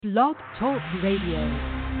Blog Talk Radio.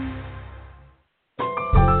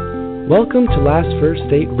 Welcome to Last First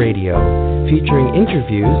Date Radio, featuring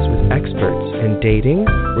interviews with experts in dating,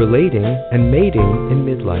 relating, and mating in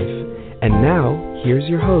midlife. And now, here's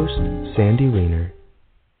your host, Sandy Weiner.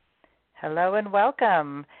 Hello and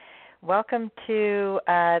welcome. Welcome to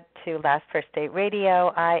Last First Date Radio.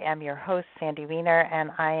 I am your host, Sandy Weiner, and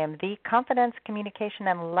I am the confidence, communication,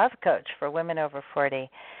 and love coach for women over 40.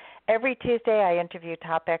 Every Tuesday, I interview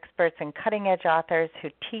top experts and cutting-edge authors who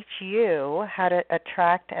teach you how to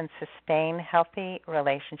attract and sustain healthy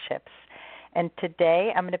relationships. And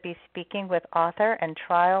today, I'm going to be speaking with author and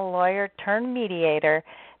trial lawyer turned mediator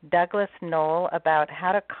Douglas Noll about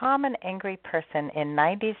how to calm an angry person in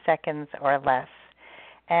 90 seconds or less.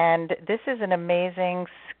 And this is an amazing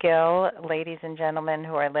skill, ladies and gentlemen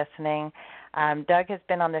who are listening. Doug has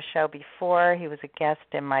been on the show before. He was a guest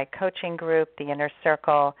in my coaching group, The Inner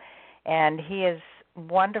Circle, and he is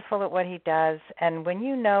wonderful at what he does. And when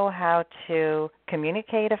you know how to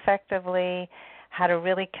communicate effectively, how to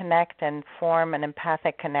really connect and form an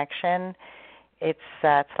empathic connection, it's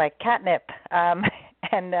like catnip.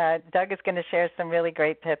 And Doug is going to share some really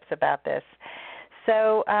great tips about this.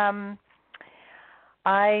 So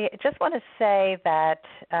I just want to say that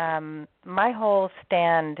my whole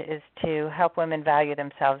stand is to help women value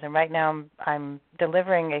themselves. And right now I'm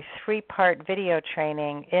delivering a 3-part video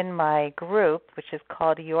training in my group, which is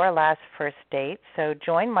called Your Last First Date. So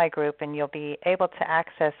join my group and you'll be able to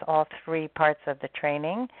access all 3 parts of the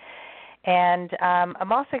training. And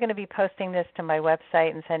I'm also going to be posting this to my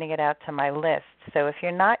website and sending it out to my list. So if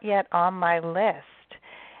you're not yet on my list,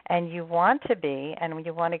 and you want to be, and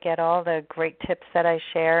you want to get all the great tips that I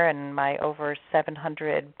share and my over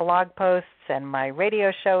 700 blog posts and my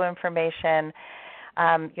radio show information,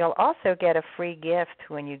 you'll also get a free gift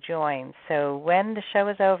when you join. So when the show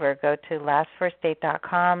is over, go to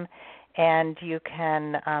lastfirstdate.com and you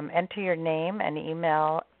can enter your name and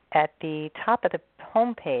email at the top of the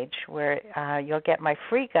homepage where you'll get my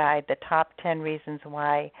free guide, The Top 10 Reasons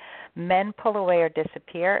Why Men Pull Away or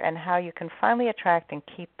Disappear, and how you can finally attract and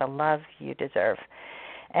keep the love you deserve.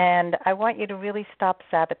 And I want you to really stop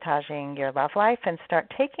sabotaging your love life and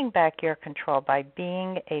start taking back your control by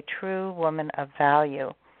being a true woman of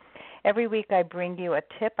value. Every week I bring you a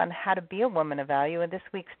tip on how to be a woman of value, and this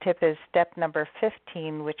week's tip is step number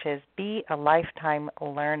 15, which is be a lifetime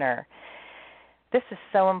learner. This is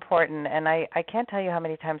so important, and I can't tell you how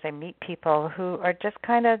many times I meet people who are just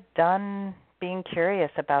kind of done being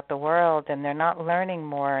curious about the world, and they're not learning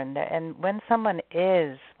more. And when someone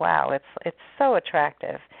is, wow, it's so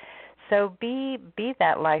attractive. So be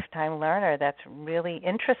that lifetime learner that's really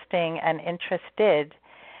interesting and interested,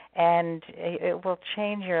 and it will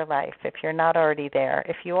change your life if you're not already there.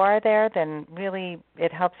 If you are there, then really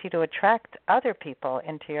it helps you to attract other people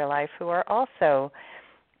into your life who are also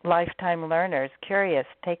lifetime learners, curious,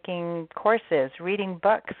 taking courses, reading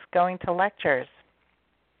books, going to lectures.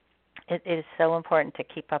 It is so important to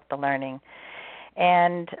keep up the learning.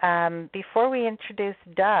 And before we introduce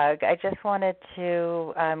Doug, I just wanted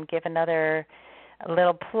to give another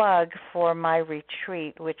little plug for my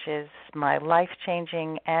retreat, which is my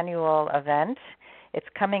life-changing annual event. It's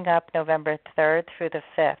coming up November 3rd through the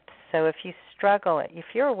 5th. So if you struggle, if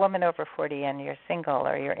you're a woman over 40 and you're single,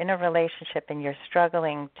 or you're in a relationship and you're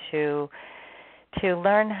struggling to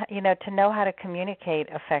learn, to know how to communicate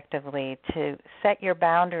effectively, to set your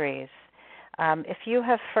boundaries, if you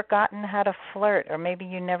have forgotten how to flirt, or maybe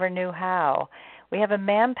you never knew how, we have a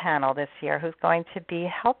man panel this year who's going to be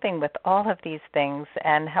helping with all of these things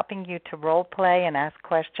and helping you to role play and ask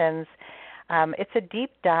questions. It's a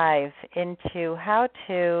deep dive into how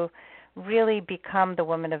to really become the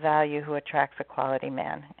woman of value who attracts a quality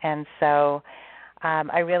man. And so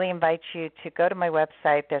I really invite you to go to my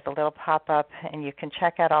website. There's a little pop-up, and you can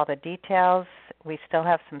check out all the details. We still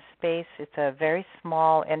have some space. It's a very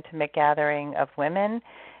small, intimate gathering of women.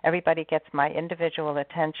 Everybody gets my individual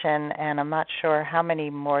attention, and I'm not sure how many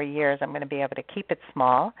more years I'm going to be able to keep it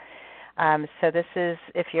small. So this is,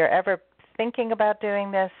 if you're ever thinking about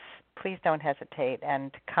doing this, please don't hesitate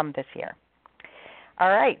and come this year. All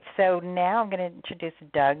right, so now I'm going to introduce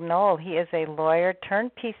Doug Noll. He is a lawyer turned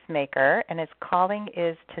peacemaker, and his calling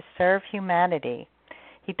is to serve humanity.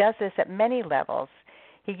 He does this at many levels.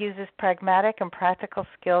 He uses pragmatic and practical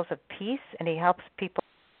skills of peace, and he helps people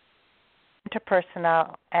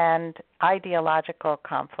interpersonal and ideological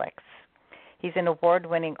conflicts. He's an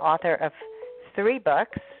award-winning author of 3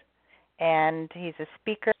 books, and he's a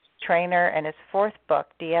speaker, trainer, and his 4th book,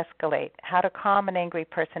 De-Escalate, How to Calm an Angry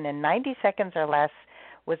Person in 90 Seconds or Less,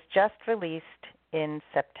 was just released in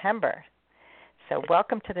September. So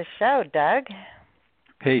welcome to the show, Doug.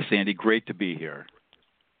 Hey, Sandy, great to be here.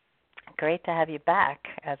 Great to have you back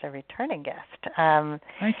as a returning guest.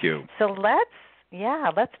 Thank you. So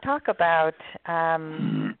let's talk about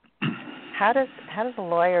how does a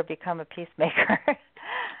lawyer become a peacemaker?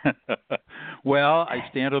 Well, I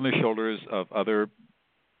stand on the shoulders of other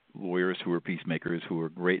lawyers who were peacemakers, who were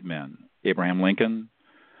great men. Abraham Lincoln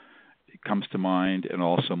comes to mind, and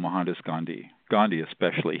also Mohandas Gandhi. Gandhi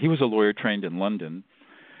especially. He was a lawyer trained in London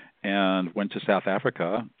and went to South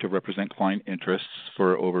Africa to represent client interests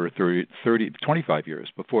for over 25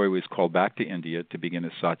 years before he was called back to India to begin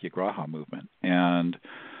his Satyagraha movement. And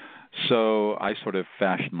so I sort of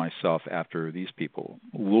fashioned myself after these people.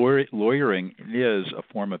 Lawyering is a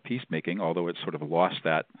form of peacemaking, although it's sort of lost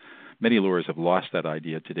that. Many lawyers have lost that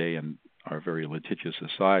idea today in our very litigious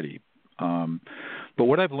society. But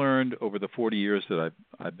what I've learned over the 40 years that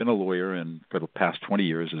I've been a lawyer, and for the past 20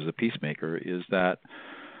 years as a peacemaker, is that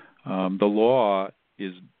the law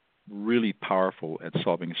is really powerful at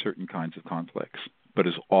solving certain kinds of conflicts, but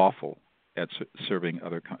is awful at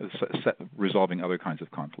resolving other kinds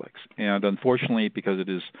of conflicts. And unfortunately, because it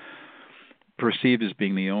is perceived as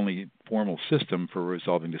being the only formal system for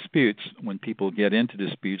resolving disputes, when people get into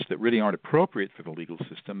disputes that really aren't appropriate for the legal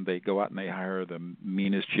system, they go out and they hire the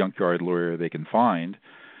meanest junkyard lawyer they can find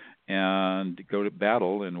and go to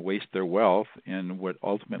battle and waste their wealth in what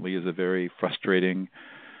ultimately is a very frustrating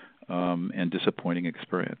and disappointing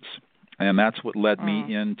experience. And that's what led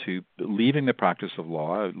me into leaving the practice of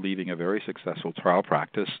law, leaving a very successful trial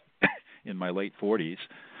practice in my late 40s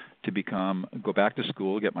to go back to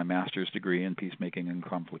school, get my master's degree in peacemaking and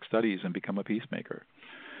conflict studies, and become a peacemaker.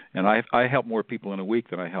 And I help more people in a week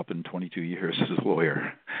than I helped in 22 years as a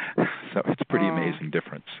lawyer. So it's a pretty amazing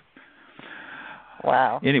difference.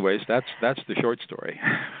 Wow. Anyways, that's the short story.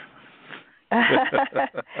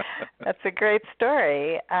 That's a great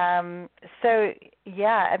story. So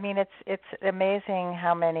yeah, I mean it's amazing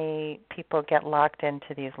how many people get locked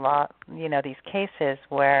into these these cases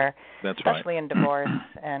where, that's especially right. in divorce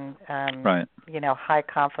and right. high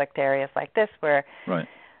conflict areas like this, where right.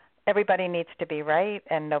 everybody needs to be right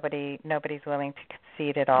and nobody's willing to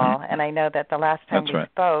concede at all. And I know that the last time we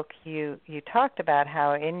spoke, you talked about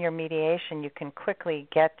how in your mediation you can quickly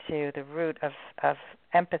get to the root of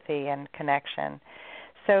empathy and connection.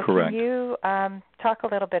 So Correct. Can you talk a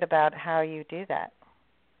little bit about how you do that?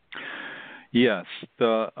 Yes.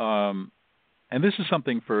 And this is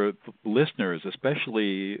something for listeners,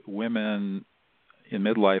 especially women in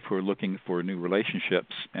midlife who are looking for new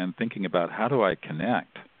relationships and thinking about how do I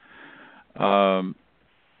connect.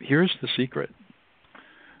 Here's the secret.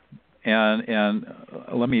 And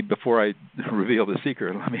let me, before I reveal the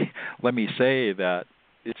secret, let me say that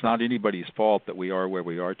it's not anybody's fault that we are where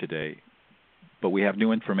we are today, but we have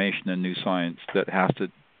new information and new science that has to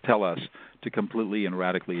tell us to completely and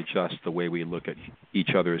radically adjust the way we look at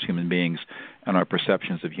each other as human beings and our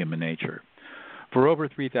perceptions of human nature. For over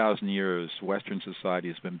 3,000 years, Western society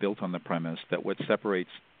has been built on the premise that what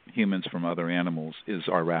separates humans from other animals is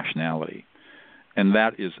our rationality. And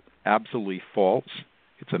that is absolutely false.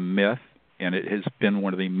 It's a myth, and it has been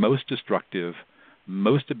one of the most destructive,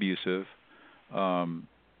 most abusive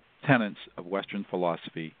tenets of Western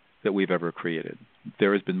philosophy that we've ever created.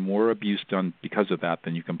 There has been more abuse done because of that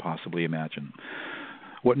than you can possibly imagine.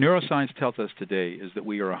 What neuroscience tells us today is that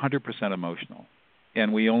we are 100% emotional,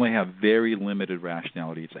 and we only have very limited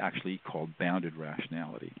rationality. It's actually called bounded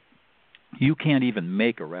rationality. You can't even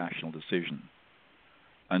make a rational decision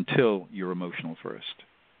until you're emotional first.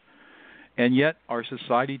 And yet our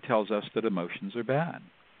society tells us that emotions are bad.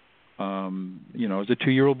 As a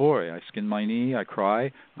 2-year-old boy, I skin my knee, I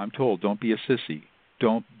cry. I'm told, don't be a sissy.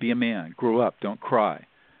 Don't be a man. Grow up. Don't cry.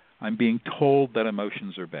 I'm being told that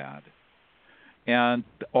emotions are bad. And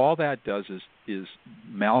all that does is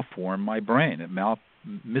malform my brain. It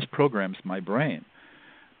misprograms my brain.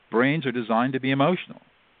 Brains are designed to be emotional.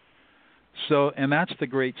 So, and that's the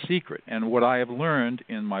great secret. And what I have learned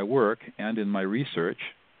in my work and in my research,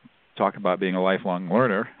 talk about being a lifelong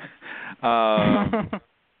learner,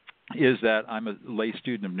 is that I'm a lay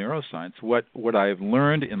student of neuroscience. What I have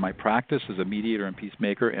learned in my practice as a mediator and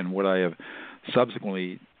peacemaker, and what I have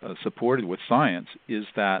subsequently supported with science, is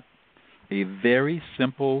that a very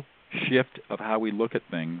simple shift of how we look at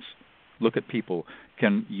things, look at people,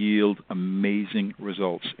 can yield amazing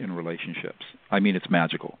results in relationships. I mean, it's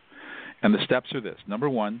magical. And the steps are this. Number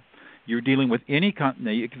one, you're dealing with any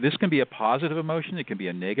this can be a positive emotion, it can be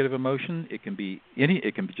a negative emotion, it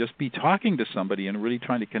can just be talking to somebody and really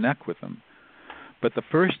trying to connect with them. But the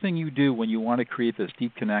first thing you do when you want to create this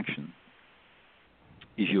deep connection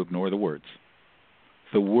is you ignore the words.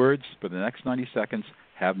 The words for the next 90 seconds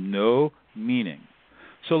have no meaning.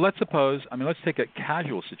 So let's take a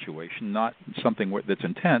casual situation, not something that's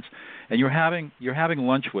intense, and you're having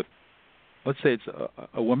lunch with, let's say it's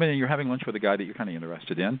a woman, and you're having lunch with a guy that you're kind of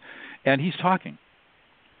interested in, and he's talking.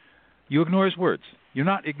 You ignore his words. You're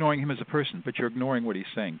not ignoring him as a person, but you're ignoring what he's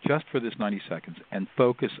saying just for this 90 seconds, and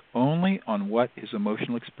focus only on what his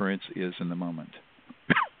emotional experience is in the moment.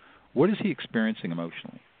 What is he experiencing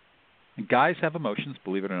emotionally? And guys have emotions,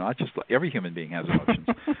 believe it or not. Just like every human being has emotions.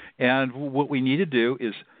 And what we need to do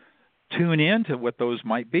is tune in to what those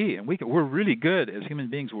might be. And we're really good, as human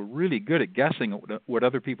beings, we're really good at guessing what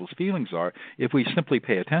other people's feelings are if we simply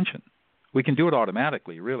pay attention. We can do it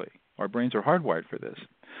automatically, really. Our brains are hardwired for this.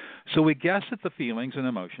 So we guess at the feelings and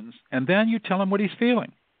emotions, and then you tell him what he's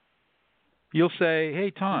feeling. You'll say,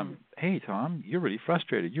 hey, Tom, you're really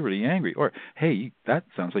frustrated. You're really angry. Or, hey, that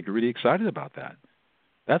sounds like you're really excited about that.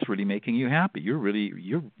 That's really making you happy. You're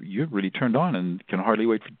really turned on and can hardly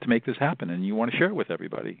wait to make this happen, and you want to share it with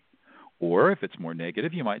everybody. Or if it's more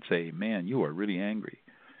negative, you might say, man, you are really angry.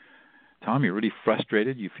 Tom, you're really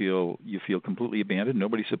frustrated. You feel completely abandoned.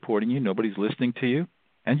 Nobody's supporting you. Nobody's listening to you.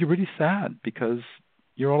 And you're really sad because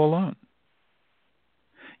you're all alone.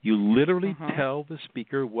 You literally tell the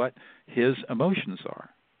speaker what his emotions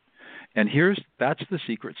are. And that's the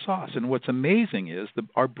secret sauce. And what's amazing is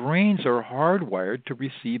our brains are hardwired to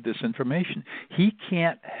receive this information. He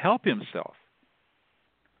can't help himself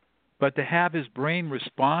but to have his brain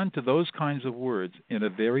respond to those kinds of words in a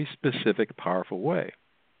very specific, powerful way.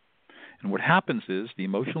 And what happens is the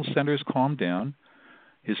emotional centers calm down,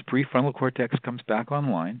 his prefrontal cortex comes back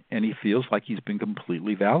online, and he feels like he's been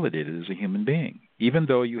completely validated as a human being, even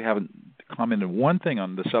though you haven't commented one thing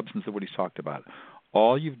on the substance of what he's talked about.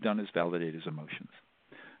 All you've done is validate his emotions.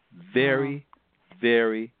 Very,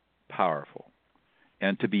 very powerful,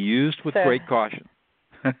 and to be used with great caution.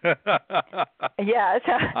 Yeah.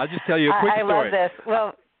 I'll just tell you a quick story. I love this.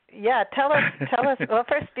 Well, yeah, tell us. Well,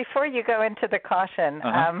 first, before you go into the caution,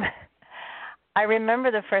 I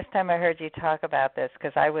remember the first time I heard you talk about this,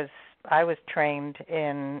 because I was trained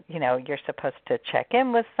in, you're supposed to check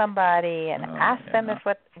in with somebody and ask them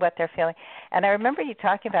what they're feeling. And I remember you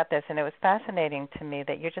talking about this, and it was fascinating to me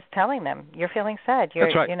that you're just telling them you're feeling sad.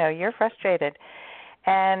 That's right. You're frustrated.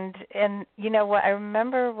 And what I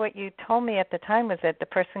remember what you told me at the time was that the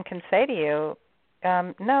person can say to you,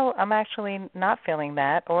 no, I'm actually not feeling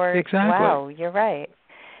that, or exactly. Wow, you're right.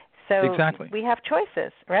 So we have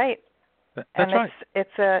choices, right? That's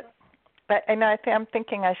right. But I'm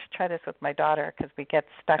thinking I should try this with my daughter, because we get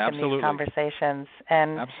stuck in these conversations,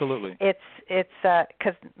 and it's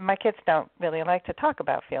because my kids don't really like to talk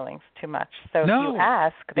about feelings too much. So if you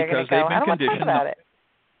ask, they're going to go, I don't want to talk about it.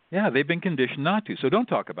 Yeah, they've been conditioned not to. So don't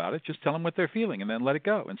talk about it. Just tell them what they're feeling, and then let it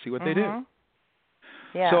go and see what they do.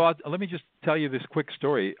 Yeah. So let me just tell you this quick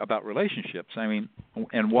story about relationships.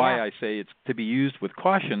 And why I say it's to be used with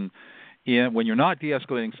caution when you're not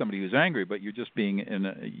de-escalating somebody who's angry, but you're just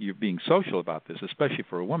you're being social about this, especially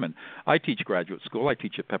for a woman. I teach graduate school. I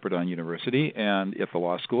teach at Pepperdine University and at the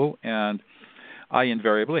law school, and I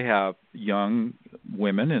invariably have young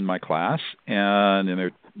women in my class and in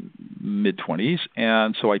their mid-20s,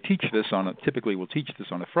 and so I teach this typically we'll teach this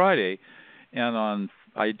on a Friday, and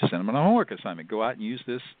I send them on a homework assignment. Go out and use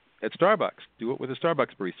this at Starbucks. Do it with a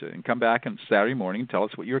Starbucks barista, and come back on Saturday morning and tell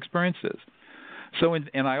us what your experience is. So,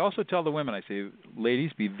 and I also tell the women, I say,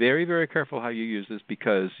 ladies, be very, very careful how you use this,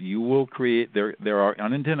 because you will create, there are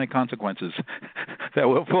unintended consequences that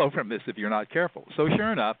will flow from this if you're not careful. So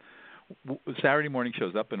sure enough, Saturday morning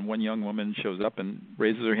shows up, and one young woman shows up and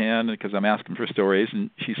raises her hand because I'm asking for stories, and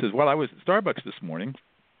she says, well, I was at Starbucks this morning,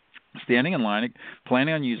 standing in line,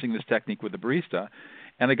 planning on using this technique with the barista,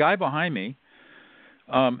 and the guy behind me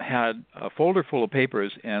had a folder full of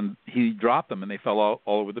papers, and he dropped them, and they fell all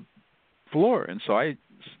over the floor. And so I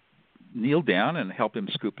kneeled down and helped him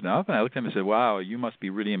scoop it up, and I looked at him and said, wow, you must be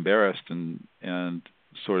really embarrassed and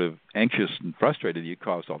sort of anxious and frustrated that you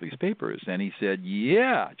caused all these papers. And he said,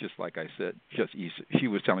 yeah, just like I said, she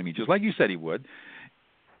was telling me, just like you said he would.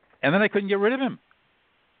 And then I couldn't get rid of him.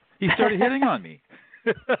 He started hitting on me.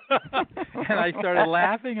 And I started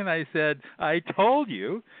laughing, and I said, I told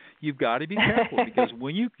you, you've got to be careful, because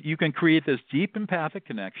when you can create this deep empathic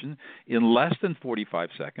connection in less than 45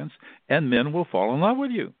 seconds, and men will fall in love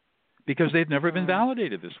with you because they've never been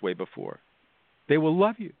validated this way before. They will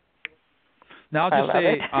love you. Now, I'll just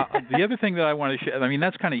say the other thing that I want to share,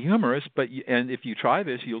 that's kind of humorous, and if you try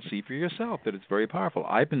this, you'll see for yourself that it's very powerful.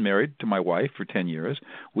 I've been married to my wife for 10 years.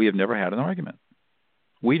 We have never had an argument.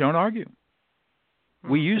 We don't argue.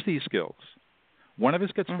 We use these skills. One of us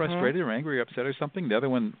gets frustrated or angry or upset or something. The other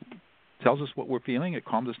one tells us what we're feeling. It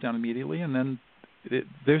calms us down immediately, and then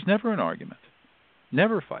there's never an argument.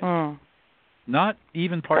 Never fight. Not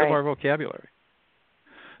even part of our vocabulary.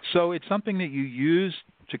 So it's something that you use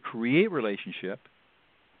to create relationship,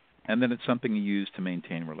 and then it's something you use to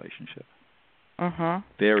maintain relationship.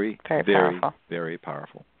 Very, very, powerful. Very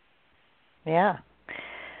powerful. Yeah.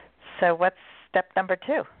 So what's step number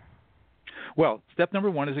 2? Well, step number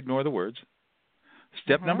 1 is ignore the words.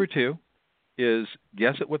 Step number 2 is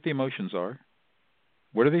guess at what the emotions are.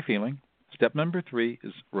 What are they feeling? Step number 3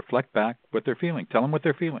 is reflect back what they're feeling. Tell them what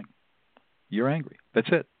they're feeling. You're angry. That's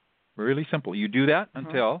it. Really simple. You do that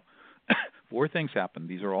until 4 things happen.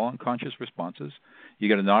 These are all unconscious responses. You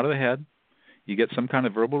get a nod of the head. You get some kind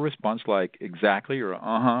of verbal response like exactly or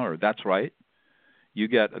or that's right. You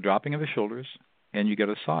get a dropping of the shoulders, and you get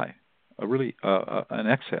a sigh, an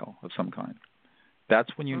exhale of some kind. That's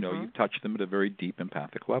when you know you've touched them at a very deep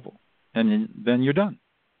empathic level. And then you're done.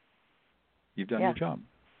 You've done your job.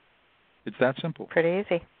 It's that simple. Pretty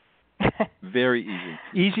easy. Very easy.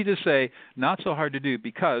 Easy to say, not so hard to do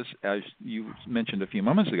because, as you mentioned a few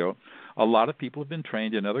moments ago, a lot of people have been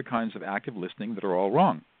trained in other kinds of active listening that are all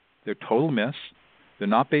wrong. They're total myths. They're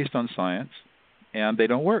not based on science, and they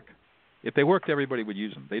don't work. If they worked, everybody would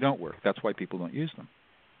use them. They don't work. That's why people don't use them.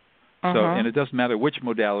 So, and it doesn't matter which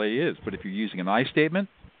modality it is, but if you're using an I statement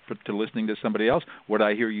to listening to somebody else, what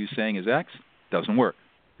I hear you saying is X, doesn't work.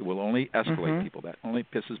 It will only escalate people. That only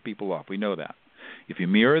pisses people off. We know that. If you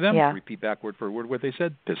mirror them, repeat back word for word what they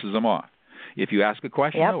said, pisses them off. If you ask a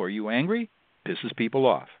question, are you angry? Pisses people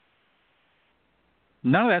off.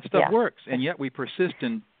 None of that stuff works, and yet we persist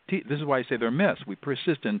in, this is why I say they're myths, we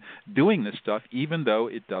persist in doing this stuff even though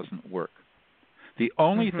it doesn't work. The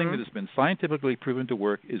only thing that has been scientifically proven to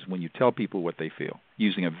work is when you tell people what they feel,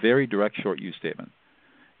 using a very direct short use statement.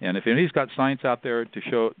 And if anybody's got science out there to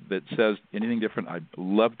show that says anything different, I'd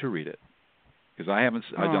love to read it. Because I've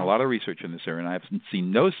done a lot of research in this area, and I have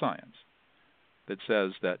seen no science that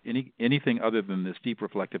says that anything other than this deep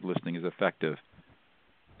reflective listening is effective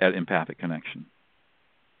at empathic connection.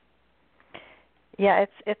 Yeah,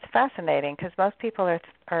 it's fascinating because most people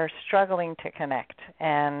are struggling to connect,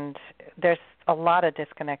 and there's a lot of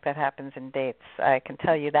disconnect that happens in dates. I can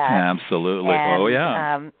tell you that. Absolutely.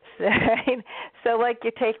 And, so like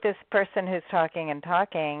you take this person who's talking,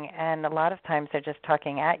 and a lot of times they're just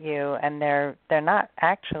talking at you, and they're not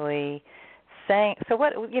actually saying. So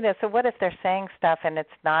what if they're saying stuff and it's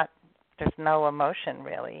not? There's no emotion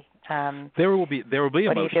really. There will be emotion.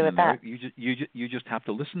 What do you do with that? You just have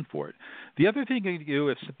to listen for it. The other thing you do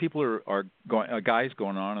if people are going, a guy's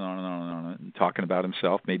going on and on and on and on and talking about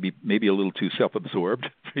himself, maybe a little too self-absorbed,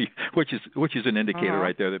 which is an indicator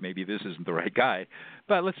right there that maybe this isn't the right guy.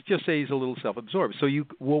 But let's just say he's a little self-absorbed. So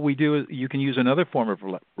what we do is you can use another form of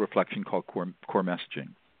reflection called core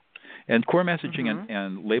messaging. And core messaging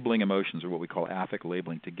and labeling emotions, or what we call affect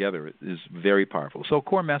labeling together, is very powerful. So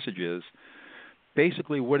core message is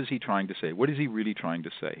basically, what is he trying to say? What is he really trying to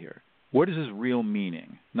say here? What is his real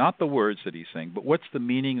meaning? Not the words that he's saying, but what's the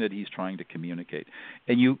meaning that he's trying to communicate?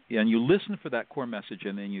 And you listen for that core message,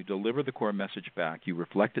 and then you deliver the core message back. You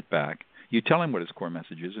reflect it back. You tell him what his core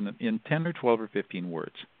message is in 10 or 12 or 15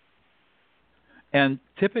 words. And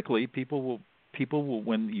typically, people will,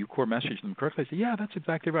 when you core message them correctly, say, yeah, that's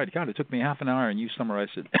exactly right. God, it took me half an hour, and you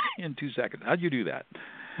summarized it in 2 seconds. How'd you do that?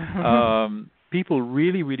 People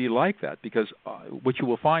really, really like that because what you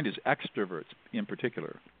will find is extroverts in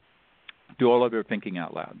particular do all of their thinking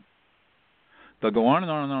out loud. They'll go on and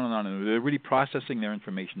on and on and on, and they're really processing their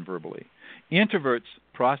information verbally. Introverts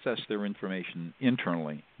process their information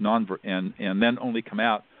internally, and then only come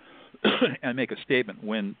out and make a statement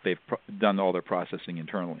when they've done all their processing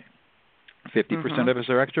internally. 50% of us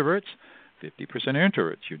are extroverts, 50% are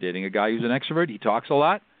introverts. You're dating a guy who's an extrovert, he talks a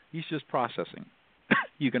lot, he's just processing.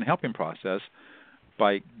 You can help him process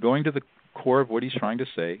by going to the core of what he's trying to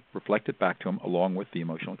say, reflect it back to him along with the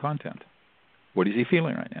emotional content. What is he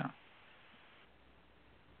feeling right now?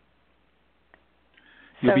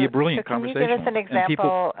 You'll be a brilliant conversation. Can you give us an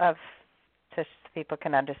example so people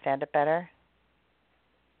can understand it better?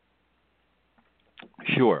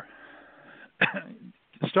 Sure.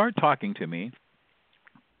 Start talking to me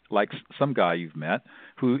like some guy you've met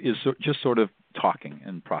who is just sort of talking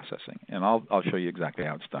and processing, and I'll show you exactly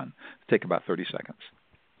how it's done. It'll take about 30 seconds.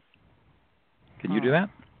 Can you do that?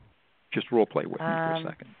 Just role play with me for a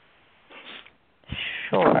second.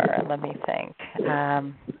 Sure. Let me think.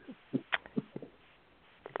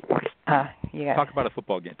 Talk about a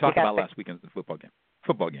football game. Talk about last weekend's football game.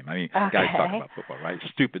 Football game. I mean, guys talk about football, right?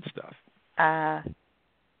 Stupid stuff.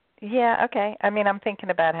 Yeah, okay. I mean, I'm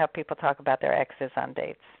thinking about how people talk about their exes on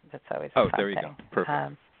dates. That's always a fun there you thing. go.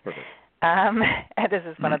 Perfect. Perfect. And this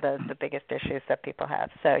is one of the biggest issues that people have.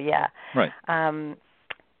 So, yeah. Right.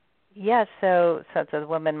 Yeah, so the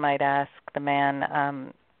woman might ask the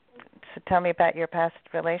man, so tell me about your past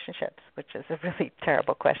relationships, which is a really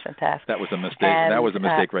terrible question to ask. That was a mistake. And, that was a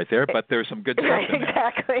mistake right there, but there's some good stuff in there.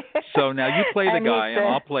 Exactly. So now you play the And guy, and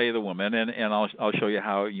I'll play the woman, and I'll show you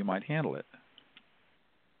how you might handle it.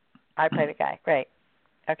 I play the guy. Great.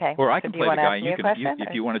 Okay. Or I So can do play you the guy, want and to ask me a question?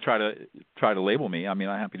 if you want to try to label me, I mean,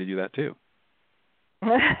 I'm happy to do that too.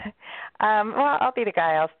 Well, I'll be the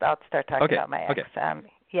guy. I'll start talking about my ex. Okay.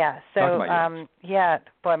 Yeah. So, Talk about yeah,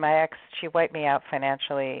 boy, my ex, she wiped me out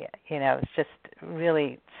financially. It's just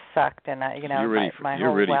really sucked, and you're really, my you're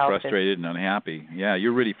whole really wealth frustrated and unhappy. Yeah,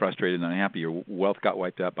 you're really frustrated and unhappy. Your wealth got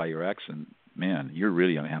wiped out by your ex, and man, you're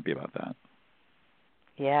really unhappy about that.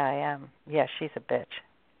 Yeah, I am. Yeah, she's a bitch.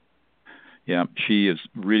 Yeah, she is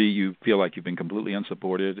really. You feel like you've been completely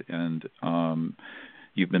unsupported, and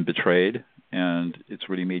you've been betrayed, and it's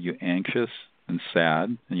really made you anxious and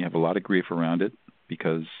sad, and you have a lot of grief around it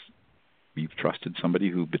because you've trusted somebody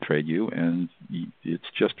who betrayed you, and it's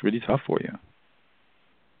just really tough for you.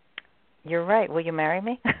 You're right. Will you marry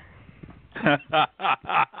me?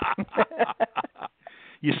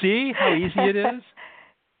 You see how easy it is?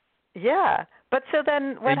 Yeah. But so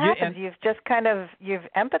then what happens? You've just you've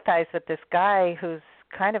empathized with this guy who's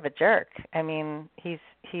kind of a jerk. I mean, he's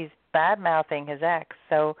bad-mouthing his ex.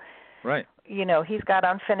 So, right. He's got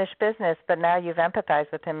unfinished business, but now you've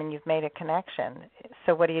empathized with him and you've made a connection.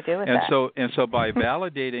 So what do you do with that? So by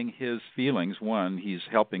validating his feelings, one, he's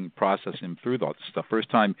helping process him through all this stuff. First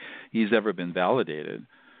time he's ever been validated.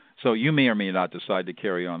 So you may or may not decide to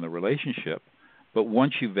carry on the relationship, but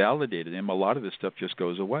once you validated him, a lot of this stuff just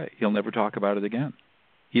goes away. He'll never talk about it again.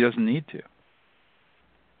 He doesn't need to.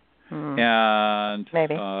 And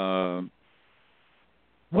maybe.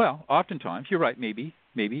 Well, oftentimes you're right. Maybe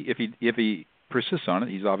if he persists on it,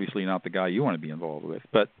 he's obviously not the guy you want to be involved with.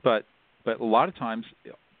 But a lot of times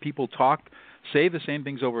people say the same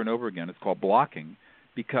things over and over again. It's called blocking,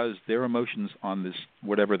 because their emotions on this,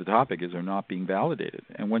 whatever the topic is, are not being validated.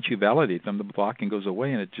 And once you validate them, the blocking goes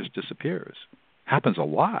away and it just disappears. Happens a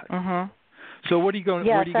lot. Mm-hmm. So where do you go?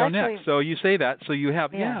 Where do you go next? So you say that. So you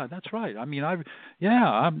have, that's right. I mean,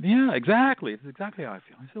 exactly. It's exactly how I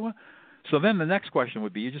feel. I said, well. So then the next question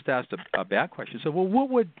would be, you just asked a bad question. So, well, what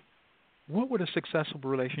would a successful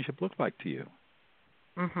relationship look like to you?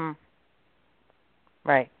 Mhm.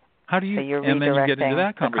 Right. How do you? So and then you get into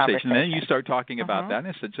that conversation, and then you start talking about that. And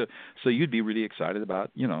I said, so you'd be really excited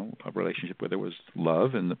about, a relationship where there was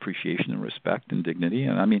love and appreciation and respect and dignity.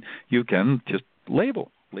 And I mean, you can just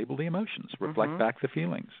label the emotions, reflect back the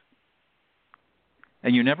feelings,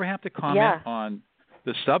 and you never have to comment on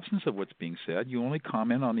the substance of what's being said. You only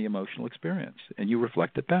comment on the emotional experience, and you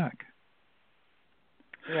reflect it back.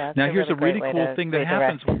 Yeah. Now, here's a really cool thing that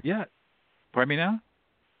happens. Pardon me now?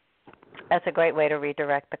 That's a great way to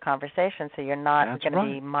redirect the conversation, so you're not going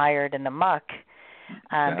to be mired in the muck,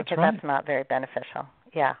 because that's not very beneficial.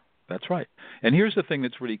 Yeah. That's right. And here's the thing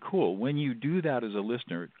that's really cool. When you do that as a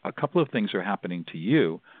listener, a couple of things are happening to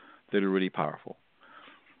you that are really powerful.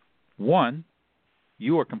 One,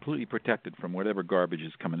 you are completely protected from whatever garbage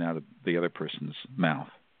is coming out of the other person's mouth.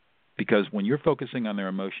 Because when you're focusing on their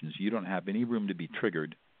emotions, you don't have any room to be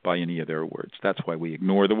triggered by any of their words. That's why we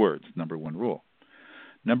ignore the words, number one rule.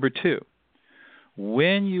 Number two,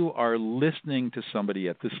 when you are listening to somebody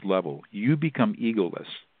at this level, you become egoless.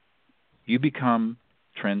 You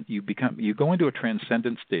go into a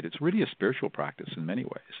transcendent state. It's really a spiritual practice in many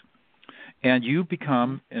ways. And you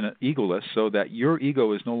become an egoless, so that your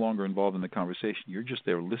ego is no longer involved in the conversation. You're just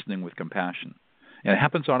there listening with compassion. And it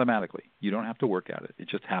happens automatically. You don't have to work at it. It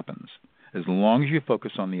just happens, as long as you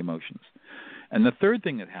focus on the emotions. And the third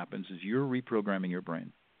thing that happens is you're reprogramming your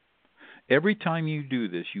brain. Every time you do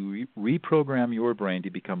this, you reprogram your brain to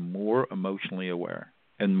become more emotionally aware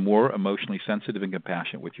and more emotionally sensitive and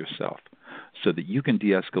compassionate with yourself, so that you can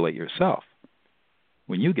de-escalate yourself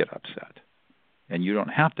when you get upset. And you don't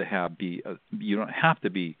have to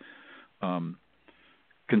be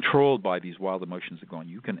controlled by these wild emotions that go on.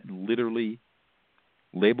 You can literally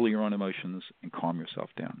label your own emotions and calm yourself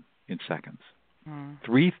down in seconds.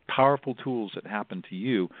 3 powerful tools that happen to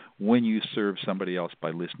you when you serve somebody else by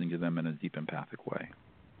listening to them in a deep empathic way.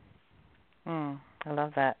 I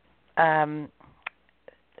love that.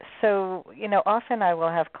 So, often I will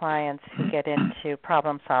have clients who get into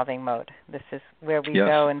problem-solving mode. This is where we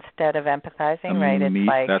go instead of empathizing, right? It's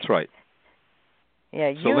like, that's right.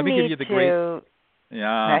 Yeah, so let me give you the great.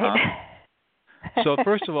 Right? So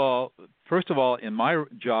first of all, in my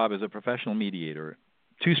job as a professional mediator,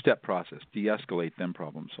 2-step process: de-escalate, then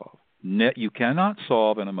problem solve. You cannot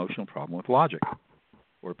solve an emotional problem with logic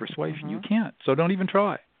or persuasion. You can't. So don't even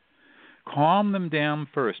try. Calm them down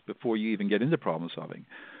first before you even get into problem solving.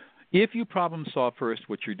 If you problem solve first,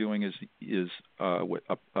 what you're doing is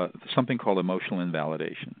something called emotional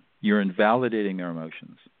invalidation. You're invalidating their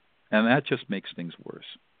emotions, and that just makes things worse.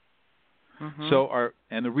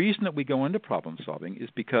 And the reason that we go into problem solving is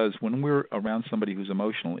because when we're around somebody who's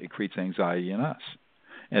emotional, it creates anxiety in us.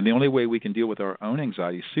 And the only way we can deal with our own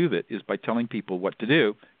anxiety, soothe it, is by telling people what to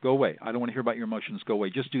do. Go away. I don't want to hear about your emotions. Go away.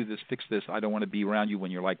 Just do this. Fix this. I don't want to be around you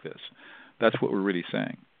when you're like this. That's what we're really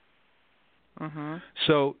saying.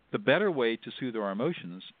 So the better way to soothe our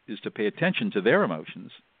emotions is to pay attention to their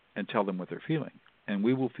emotions and tell them what they're feeling. And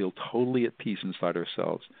we will feel totally at peace inside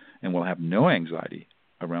ourselves, and we'll have no anxiety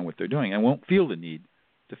around what they're doing, and won't feel the need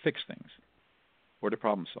to fix things or to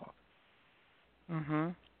problem solve.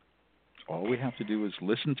 All we have to do is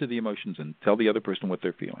listen to the emotions and tell the other person what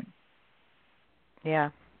they're feeling.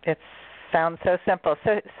 Yeah, it sounds so simple.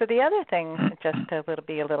 So the other thing, just to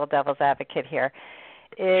be a little devil's advocate here,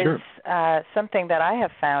 is something that I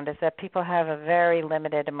have found is that people have a very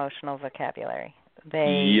limited emotional vocabulary.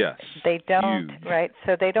 They don't, right?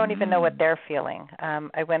 So they don't even know what they're feeling.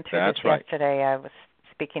 I went through this yesterday. I was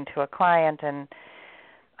speaking to a client, and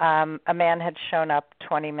a man had shown up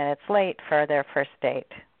 20 minutes late for their first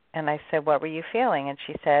date. And I said, what were you feeling? And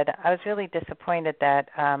she said, I was really disappointed that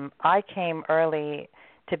I came early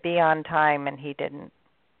to be on time and he didn't.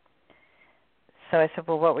 So I said,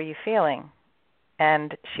 well, what were you feeling?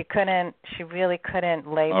 And she really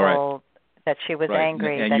couldn't label that she was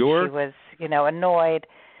angry, that she was, annoyed.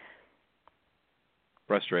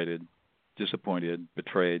 Frustrated, disappointed,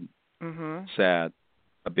 betrayed, sad,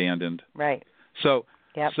 abandoned. Right. So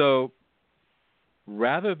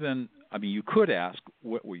rather than, you could ask,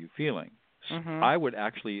 what were you feeling? I would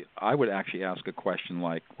actually ask a question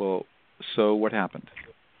like, well, so what happened?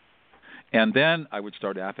 And then I would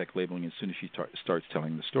start affect labeling as soon as she starts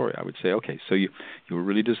telling the story. I would say, okay, so you were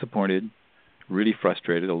really disappointed, really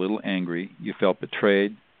frustrated, a little angry. You felt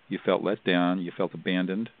betrayed. You felt let down. You felt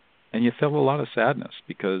abandoned. And you felt a lot of sadness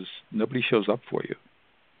because nobody shows up for you.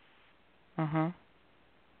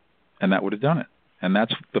 And that would have done it. And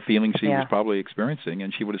that's the feeling she was probably experiencing.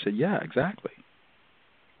 And she would have said, yeah, exactly.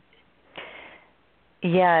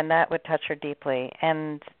 Yeah, and that would touch her deeply.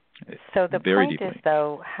 And so the Very point deeply. is,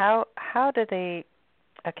 though, how do they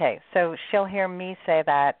 – okay, so she'll hear me say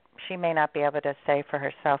that. She may not be able to say for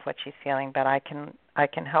herself what she's feeling, but I can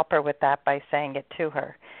help her with that by saying it to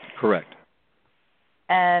her. Correct.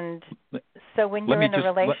 And so when you're in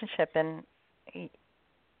a relationship and –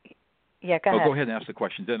 yeah, go ahead. Go ahead and ask the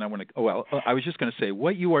question. Then I want to – I was just going to say,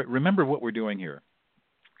 remember what we're doing here.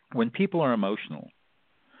 When people are emotional,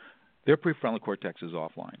 their prefrontal cortex is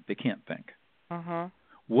offline. They can't think.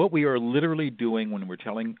 What we are literally doing when we're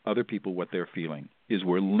telling other people what they're feeling is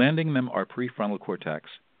we're lending them our prefrontal cortex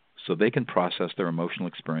so they can process their emotional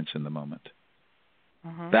experience in the moment.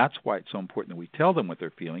 That's why it's so important that we tell them what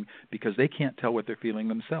they're feeling, because they can't tell what they're feeling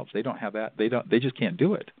themselves. They don't have that. They just can't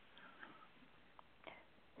do it.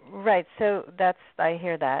 Right. So I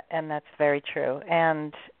hear that, and that's very true.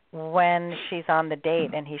 And when she's on the date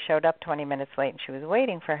and he showed up 20 minutes late and she was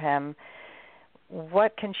waiting for him,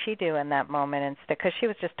 what can she do in that moment instead? Because she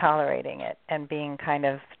was just tolerating it and being kind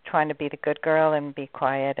of trying to be the good girl and be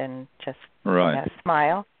quiet and just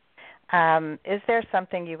smile. Is there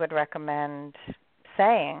something you would recommend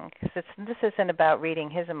saying? Because this isn't about reading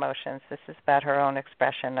his emotions. This is about her own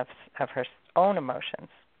expression of her own emotions.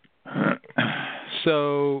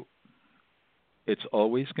 So it's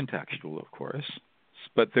always contextual, of course,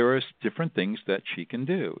 but there are different things that she can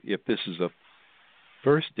do. If this is a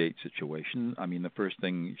first date situation, the first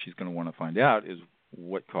thing she's going to want to find out is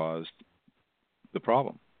what caused the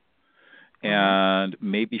problem. And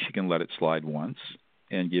maybe she can let it slide once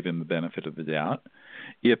and give him the benefit of the doubt.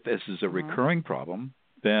 If this is a recurring problem,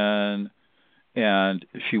 then and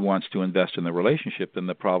she wants to invest in the relationship, then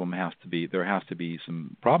there has to be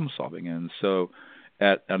some problem solving. And so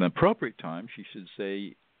at an appropriate time, she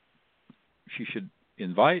should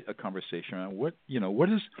invite a conversation around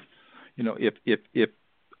if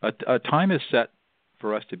a time is set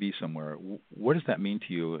for us to be somewhere, what does that mean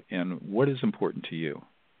to you and what is important to you?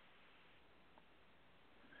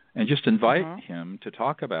 And just invite him to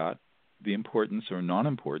talk about the importance or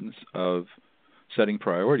non-importance of setting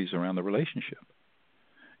priorities around the relationship.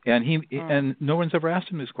 And and no one's ever asked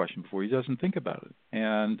him this question before. He doesn't think about it.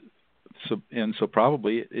 And so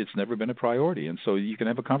probably it's never been a priority. And so you can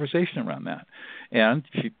have a conversation around that. And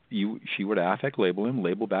she would affect label him,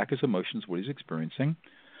 label back his emotions, what he's experiencing,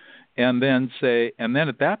 and then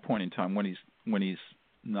at that point in time when he's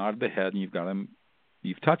nodded the head and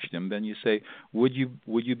you've touched him, then you say, would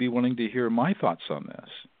you be willing to hear my thoughts on this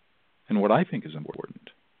and what I think is important?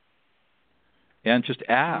 And just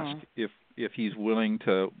ask if he's willing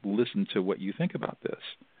to listen to what you think about this.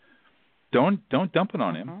 Don't dump it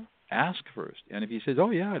on him. Ask first. And if he says,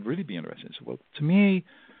 "Oh yeah, I'd really be interested," so, well, to me,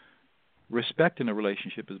 respect in a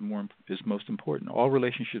relationship is most important. All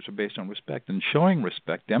relationships are based on respect, and showing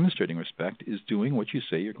respect, demonstrating respect, is doing what you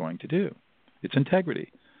say you're going to do. It's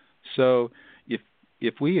integrity. So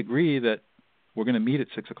if we agree that we're going to meet at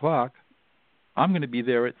 6:00, I'm going to be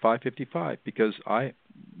there at 5:55 because I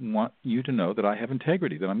want you to know that I have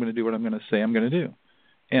integrity, that I'm going to do what I'm going to say I'm going to do.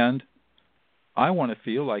 And I want to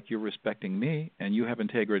feel like you're respecting me and you have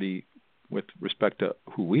integrity with respect to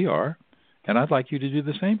who we are, and I'd like you to do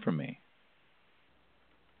the same for me.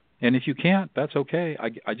 And if you can't, that's okay.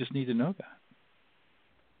 I just need to know that.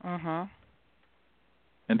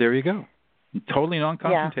 And there you go. Totally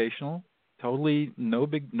non-confrontational, totally no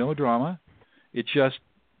drama. It's just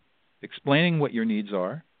explaining what your needs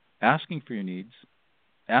are, asking for your needs,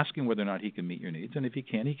 asking whether or not he can meet your needs, and if he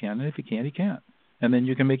can, he can, and if he can't, he can't. And then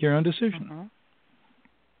you can make your own decision.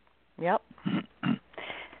 Yep.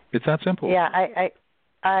 It's that simple. Yeah,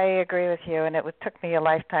 I agree with you, and it took me a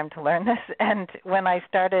lifetime to learn this. And when I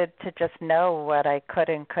started to just know what I could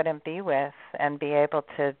and couldn't be with and be able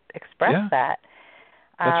to express that,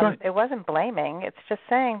 that's right. It wasn't blaming. It's just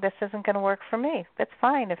saying this isn't going to work for me. That's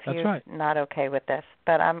fine if you're not okay with this,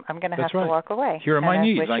 but I'm going to have to walk away. Here are my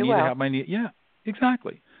needs. I need to have my needs. Yeah,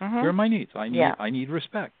 exactly. Here are my needs. I need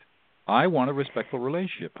respect. I want a respectful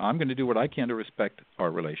relationship. I'm going to do what I can to respect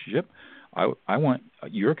our relationship. I want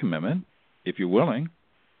your commitment, if you're willing,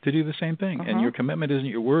 to do the same thing. And your commitment isn't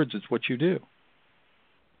your words, it's what you do.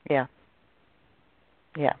 Yeah.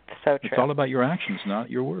 Yeah, so true. It's all about your actions,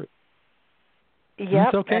 not your words. Yep,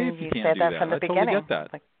 it's okay and if you you can't said do that that. from the beginning. I totally get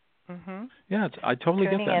that. Yeah, I totally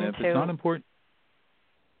get that. If it's not important,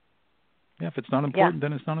 if it's not important,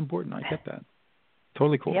 then it's not important. I get that.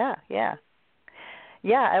 Totally cool.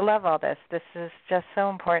 Yeah, I love all this. This is just so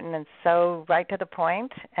important and so right to the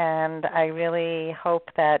point, and I really hope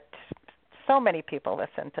that so many people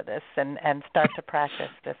listen to this and start to practice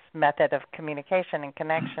this method of communication and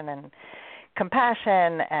connection and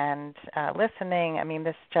compassion and listening. I mean,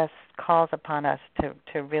 this just calls upon us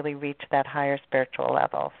to really reach that higher spiritual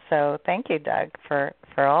level. So thank you, Doug, for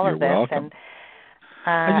all You're of this. Welcome.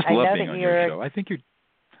 And I just love know being that on your show. I think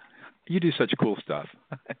you do such cool stuff.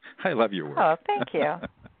 I love your work. Oh, thank you.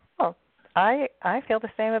 Well, I feel the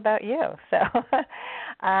same about you. So,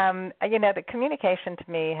 the communication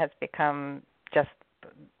to me has become just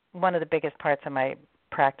one of the biggest parts of my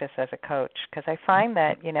practice as a coach, because I find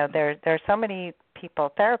that, there are so many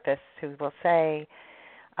people, therapists, who will say,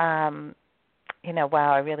 wow,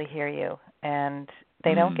 I really hear you. And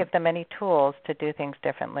they don't give them any tools to do things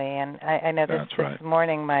differently. And I know this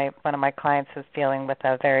morning one of my clients was dealing with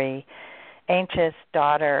a very anxious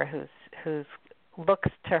daughter who's looks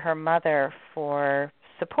to her mother for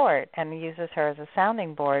support and uses her as a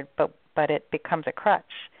sounding board, but it becomes a crutch.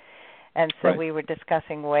 And so we were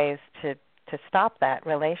discussing ways to stop that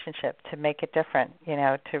relationship, to make it different,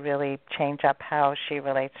 to really change up how she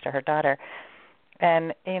relates to her daughter.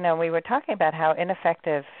 And, we were talking about how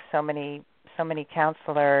ineffective so many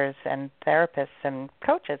counselors and therapists and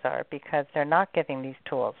coaches are, because they're not giving these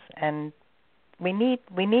tools. And we need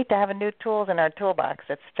to have a new tools in our toolbox.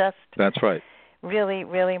 It's just really,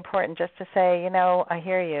 really important. Just to say, I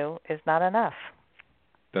hear you is not enough.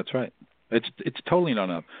 That's right. It's totally not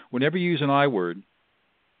enough. Whenever you use an I word,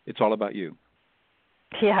 it's all about you.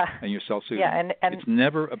 Yeah. And your self-soothing. Yeah, and it's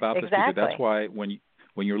never about the speaker. Exactly. That's why when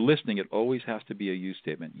you're listening, it always has to be a you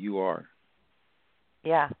statement. You are.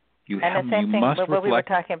 Yeah. You the same thing what we were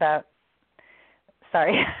talking about.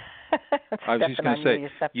 Sorry. I was just going to say,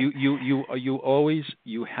 you always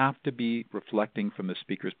have to be reflecting from the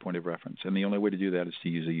speaker's point of reference, and the only way to do that is to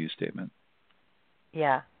use a you statement.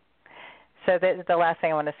 Yeah. So the last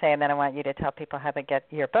thing I want to say, and then I want you to tell people how to get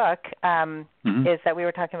your book, is that we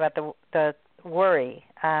were talking about the worry.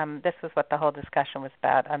 This was what the whole discussion was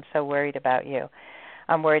about. I'm so worried about you.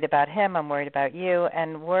 I'm worried about him. I'm worried about you.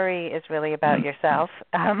 And worry is really about yourself.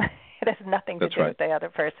 It has nothing to do with the other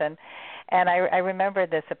person. And I remember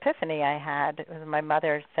this epiphany I had. My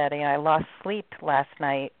mother said, I lost sleep last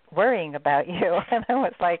night worrying about you. And I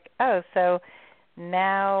was like, oh, so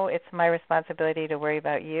now it's my responsibility to worry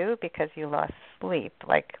about you because you lost sleep.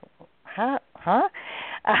 Like, huh?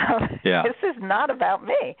 This is not about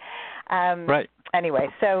me. Anyway,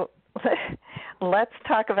 so let's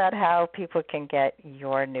talk about how people can get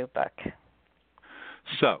your new book.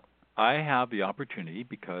 So I have the opportunity,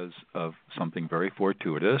 because of something very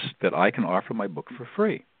fortuitous, that I can offer my book for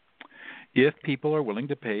free. If people are willing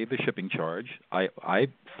to pay the shipping charge, I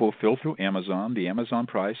fulfill through Amazon. The Amazon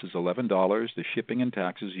price is $11. The shipping and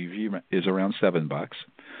taxes usually is around $7.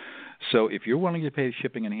 So if you're willing to pay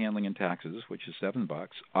shipping and handling and taxes, which is $7,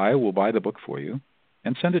 I will buy the book for you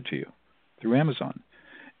and send it to you through Amazon.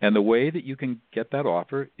 And the way that you can get that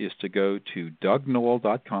offer is to go to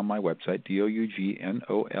DougNoll.com, my website,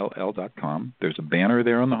 DougNoll.com. There's a banner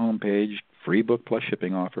there on the home page, free book plus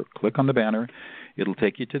shipping offer. Click on the banner. It'll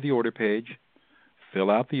take you to the order page. Fill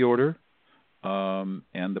out the order,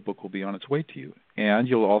 and the book will be on its way to you. And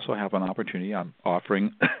you'll also have an opportunity. I'm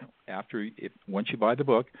offering once you buy the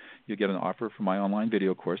book, you get an offer for my online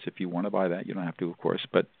video course. If you want to buy that, you don't have to, of course.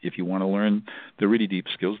 But if you want to learn the really deep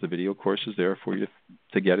skills, the video course is there for you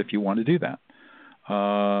to get if you want to do that.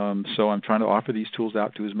 So I'm trying to offer these tools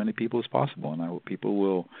out to as many people as possible, and I hope people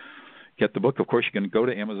will get the book. Of course, you can go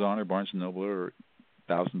to Amazon or Barnes & Noble or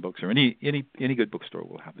 1,000 Books or any good bookstore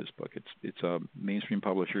will have this book. It's a mainstream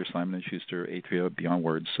publisher, Simon & Schuster, Atria, Beyond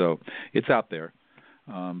Words, so it's out there.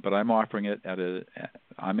 But I'm offering it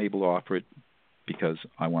I'm able to offer it because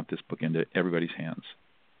I want this book into everybody's hands,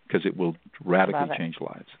 because it will radically change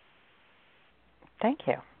lives. Thank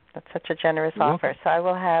you. That's such a generous offer. So I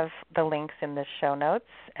will have the links in the show notes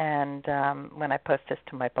and when I post this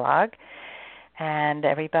to my blog. And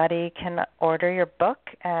everybody can order your book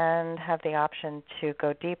and have the option to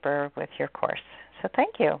go deeper with your course. So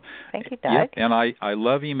thank you. Thank you, Doug. Yep. And I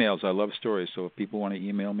love emails. I love stories. So if people want to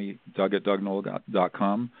email me,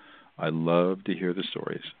 Doug@DougNoll.com, I love to hear the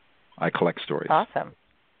stories. I collect stories. Awesome.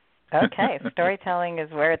 Okay. Storytelling is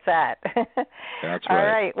where it's at. That's right. All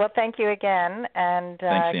right. Well, thank you again. And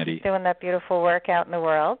thanks, Andy. keep doing that beautiful work out in the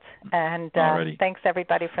world. And thanks,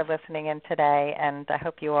 everybody, for listening in today. And I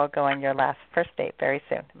hope you all go on your first date very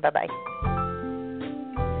soon. Bye-bye.